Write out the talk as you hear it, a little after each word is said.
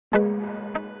So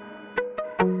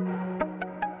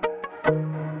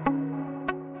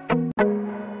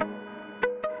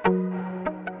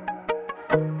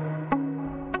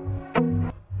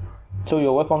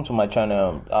you're welcome to my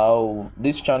channel.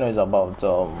 This channel is about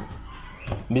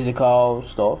musical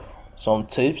stuff, some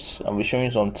tips. I'll be showing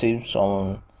you some tips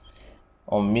on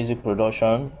music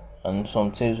production and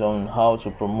some tips on how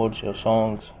to promote your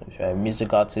songs if you're a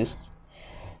music artist,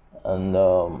 and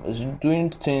it's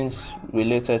doing things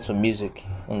related to music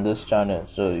in this channel.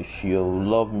 So if you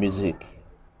love music,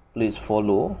 please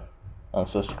follow and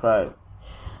subscribe.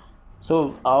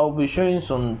 So I'll be showing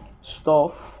some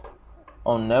stuff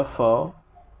on FL,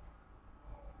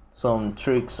 some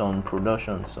tricks on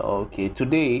productions. Okay,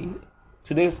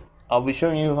 today's I'll be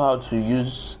showing you how to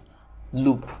use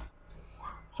loop.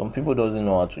 Some people doesn't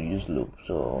know how to use loop,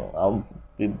 so I'll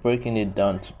be breaking it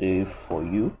down today for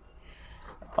you.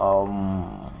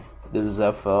 This is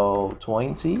FL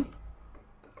 20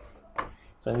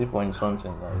 point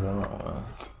something, I don't know.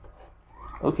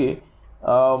 Okay,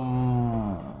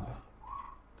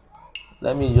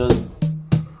 let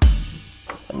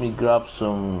me grab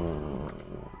some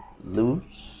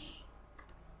loops.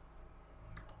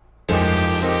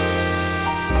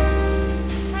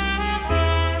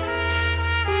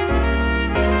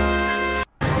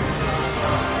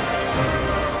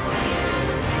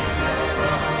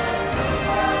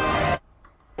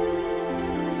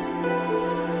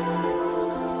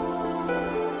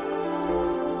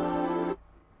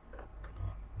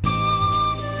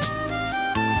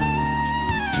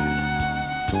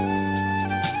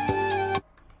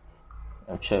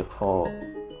 Check for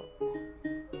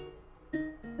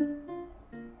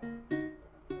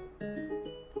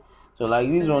so like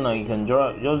this one, you can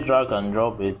just drag and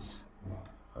drop it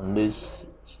on this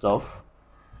stuff.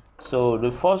 So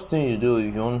the first thing you do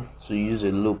if you want to use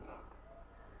a loop,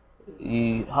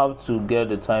 you have to get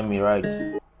the timing right.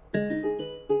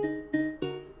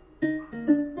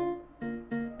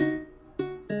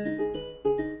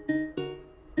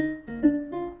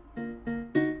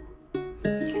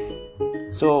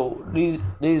 So there's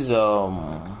a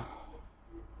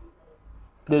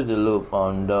loop,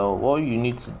 and what you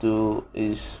need to do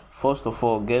is first of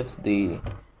all get the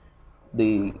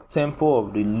tempo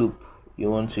of the loop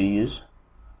you want to use.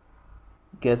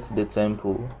 Get the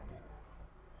tempo.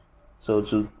 So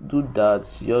to do that,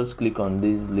 just click on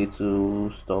this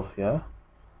little stuff here,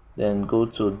 then go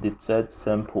to detect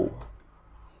tempo.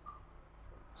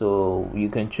 So you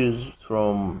can choose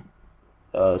from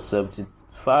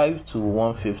 75 to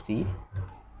 150.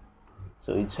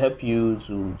 So it helps you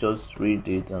to just read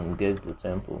it and get the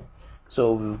tempo.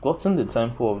 So we've gotten the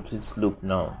tempo of this loop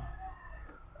now.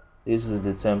 This is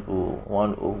the tempo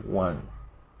 101.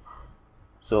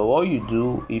 So what you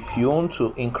do, if you want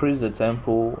to increase the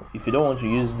tempo, if you don't want to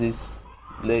use this,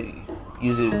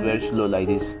 use it very slow like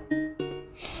this.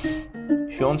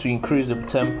 If you want to increase the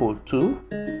tempo too,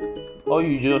 all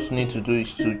you just need to do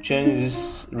is to change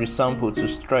this resample to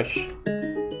stretch.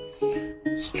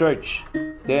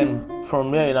 Then from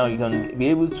there now you can be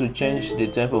able to change the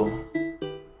tempo.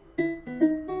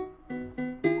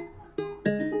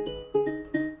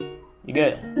 You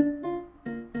get?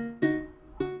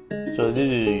 So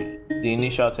this is the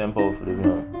initial tempo of the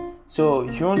video. So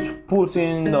if you want to put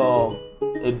in a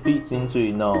beat into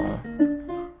it now,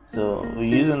 so we're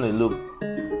using the loop.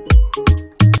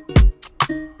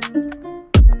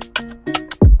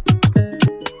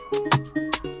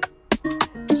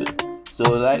 So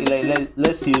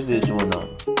let's use this one now.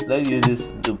 Let's use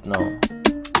this loop now.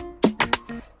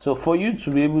 So for you to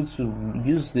be able to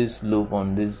use this loop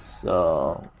on this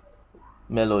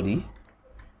melody,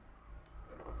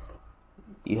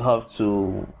 you have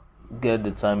to get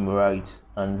the time right,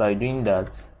 and by doing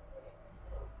that,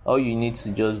 all you need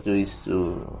to just do is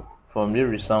to, from the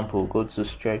resample, go to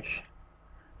stretch.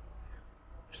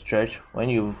 When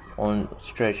you've on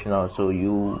stretch now, so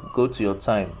you go to your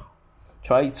time.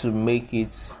 Try to make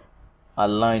it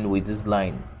align with this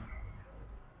line.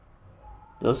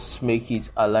 Just make it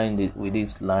aligned with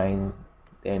this line,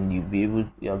 then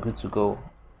you're good to go.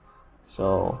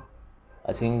 So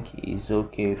I think it's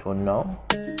okay for now.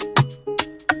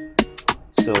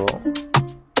 So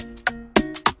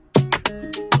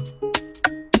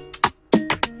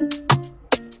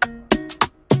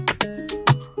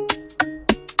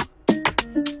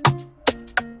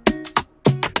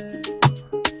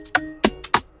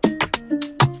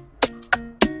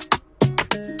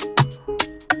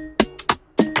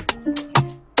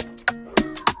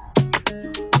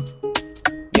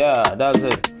yeah, that's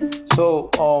it. So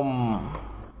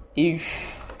if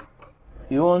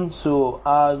you want to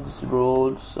add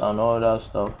roads and all that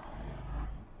stuff,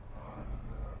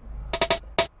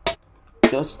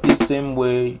 just the same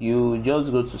way. You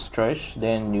just go to stretch,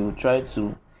 then you try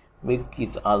to make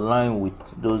it align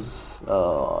with those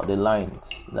the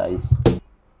lines that is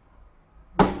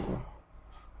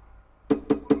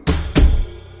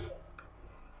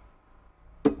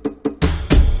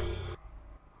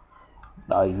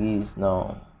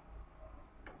now.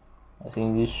 I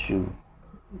think this should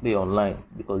be online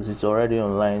because it's already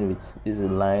online with this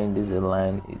line,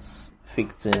 it's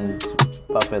fitting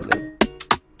perfectly.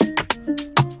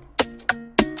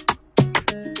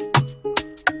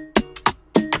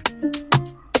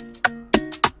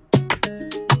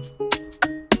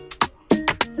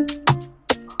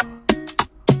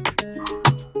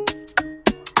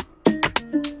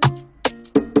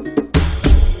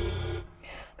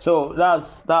 So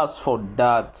that's for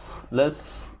that.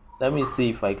 Let me see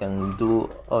if I can do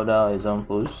other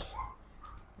examples.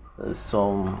 There's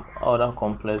some other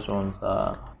complex ones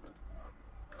that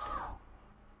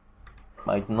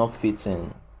might not fit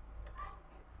in.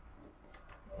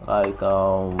 Like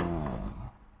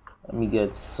let me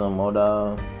get some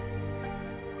other.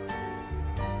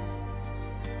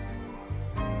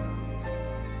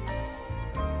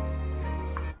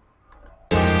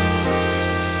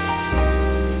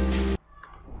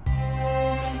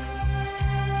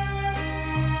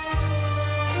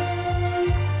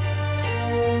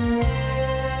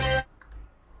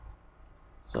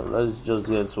 So let's just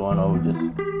get to one of this.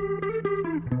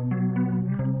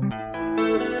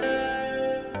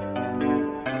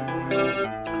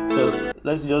 So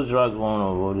let's just drag one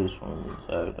of all this one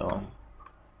inside.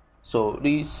 So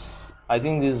this, I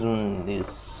think this one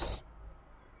is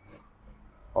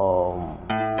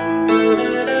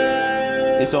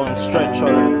it's on stretch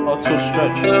or auto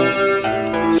stretch.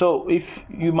 So if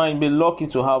you might be lucky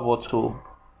to have auto,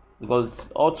 because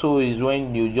auto is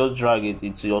when you just drag it,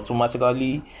 it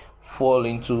automatically fall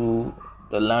into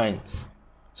the lines,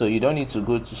 so you don't need to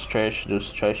go to stretch to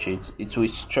stretch it. It will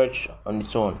stretch on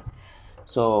its own.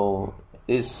 So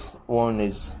this one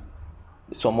is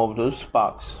some of those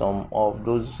sparks, some of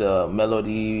those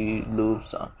melody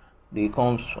loops. They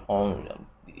comes on.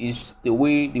 It's the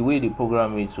way they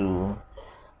program it to.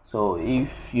 So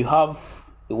if you have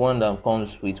the one that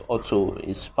comes with auto,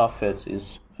 it's perfect.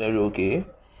 It's very okay.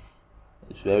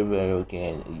 It's very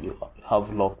okay, and you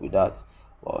have luck with that.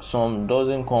 But some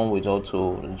doesn't come with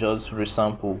auto, just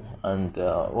resample, and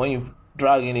when you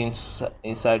drag it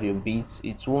inside your beats,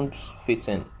 it won't fit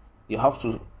in. You have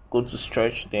to go to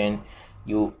stretch, then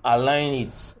you align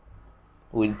it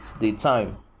with the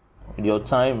time. With your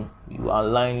time, you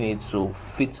align it to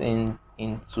fit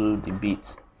into the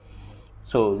beat.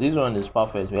 So this one is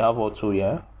perfect. We have auto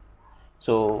here,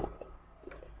 so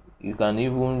you can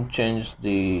even change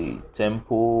the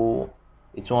tempo.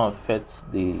 It won't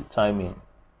affect the timing.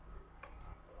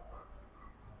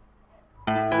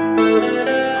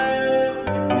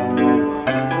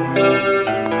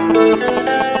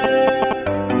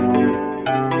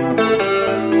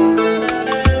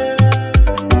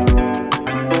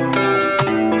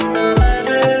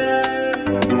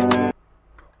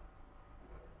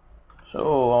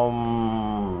 So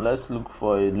let's look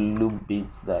for a loop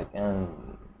beat that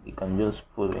you can just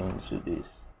put into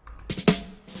this.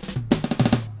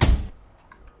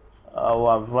 I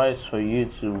will advise for you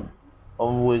to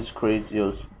always create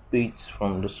your beats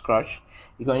from the scratch.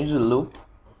 You can use a loop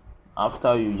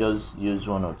after you just use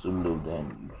one or two loop,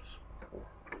 then you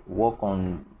work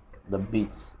on the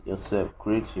beats yourself,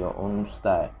 create your own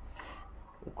style,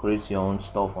 create your own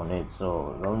stuff on it.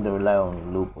 So don't rely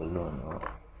on loop alone.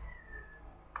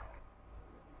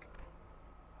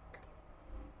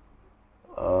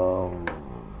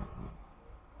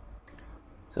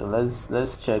 So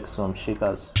let's check some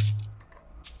shakers.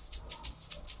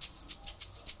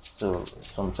 So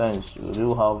sometimes you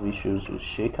do have issues with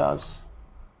shakers,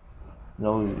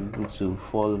 not able to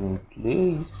fall in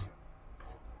place.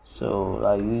 So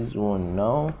like this one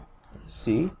now,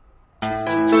 see.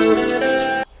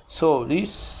 So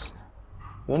this,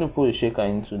 you want to put a shaker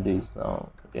into this now.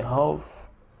 You have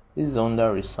this is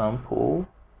under a sample.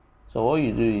 So what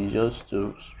you do is just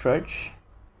to stretch,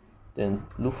 then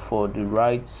look for the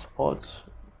right spot,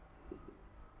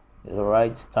 the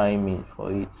right timing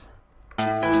for it.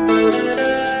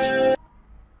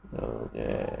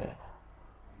 Okay.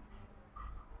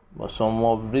 But some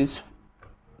of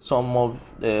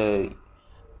the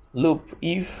loop,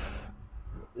 if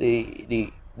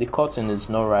the cutting is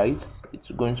not right,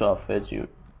 it's going to affect you.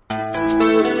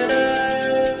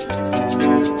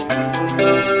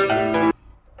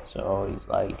 So it's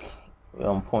like we're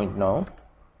on point now.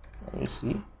 Let me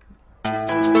see.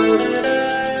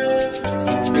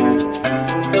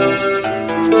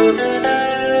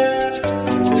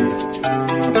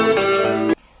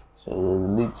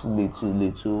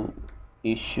 little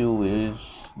issue with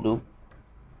this loop.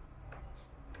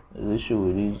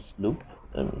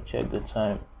 Let me check the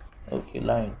time. Okay,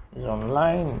 line is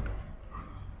online.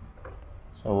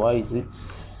 So why is it?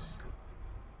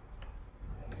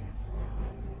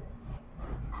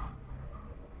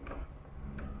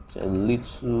 It's a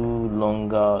little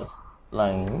longer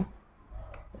line.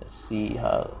 Let's see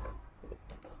how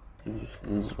if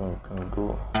this one can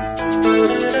go.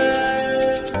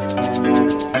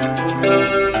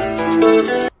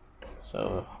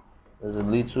 So there's a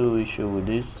little issue with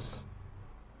this.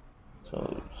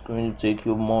 So it's going to take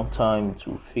you more time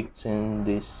to fix in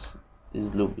this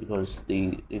loop because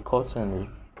the cutting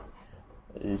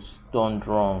is done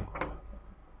wrong.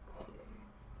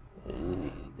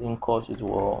 It didn't cut it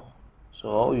well. So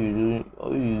all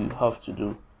you have to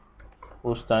do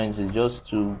most times is just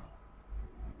to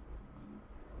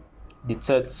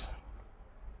detect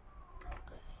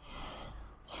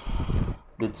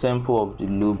the tempo of the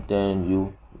loop, then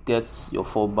you get your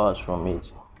 4 bars from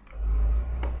it.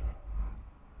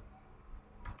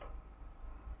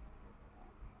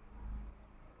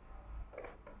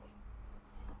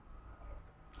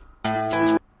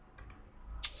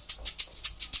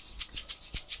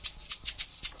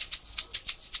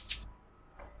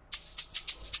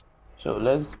 So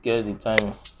let's get the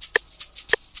time.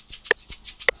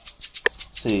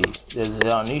 See, there's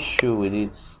an issue with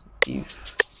it.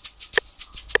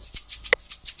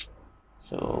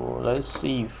 So let's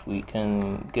see if we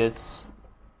can get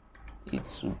it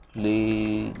to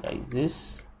play like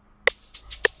this.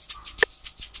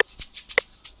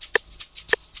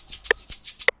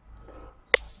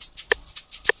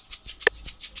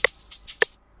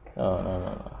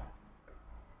 No.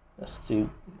 That's still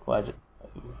quite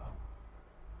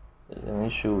an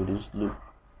issue with this loop.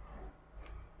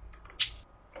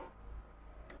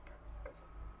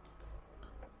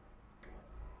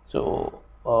 So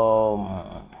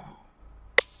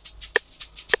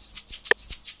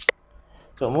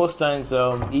most times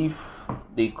if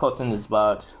the cutting is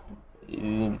bad,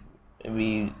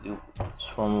 maybe it's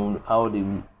from how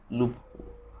the loop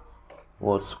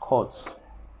was cut,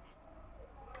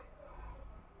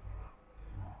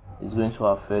 it's going to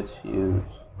affect you.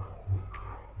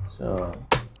 So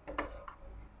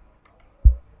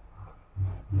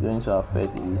it's going to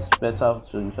affect it. It's better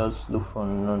to just look for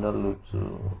another loop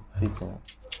to fit in.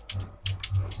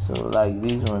 So like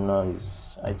this one now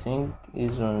is, I think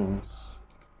this one's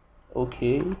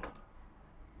okay.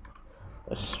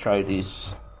 Let's try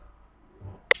this.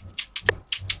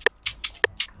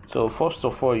 So first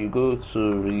of all, you go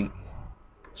to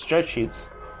stretch it,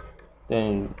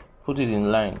 then you put it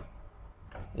in line.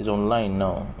 It's on line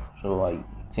now, so I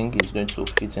think it's going to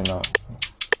fit in now.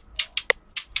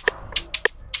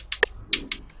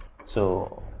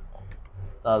 So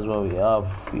that's what we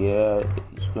have here.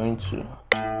 It's going to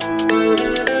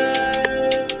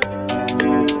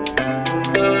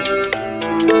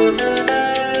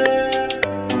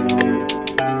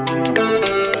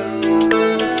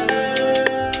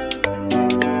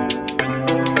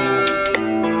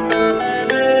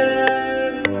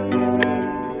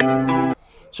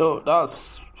so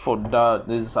that's for that.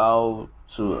 This is how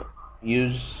to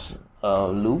use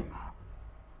loop,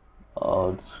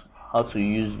 how to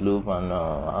use loop, and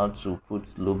how to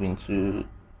put loop into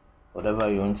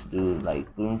whatever you want to do,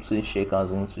 like putting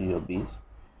shakers into your beat.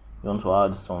 You want to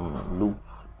add some loop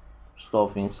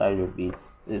stuff inside your beat.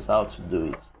 This is how to do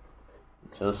it.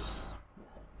 Just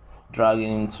drag it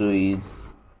into it.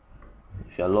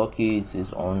 If you're lucky, it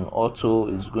is on auto,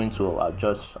 it's going to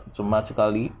adjust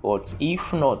automatically. But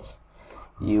if not,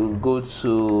 you go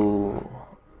to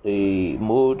the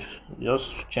mode,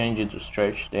 just change it to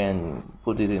stretch, then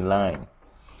put it in line.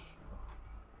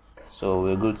 So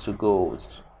we're good to go.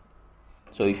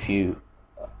 So if you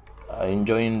are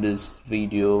enjoying this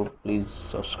video, please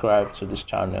subscribe to this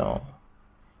channel.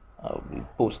 I'll be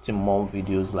posting more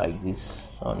videos like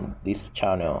this on this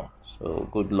channel. So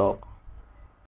good luck.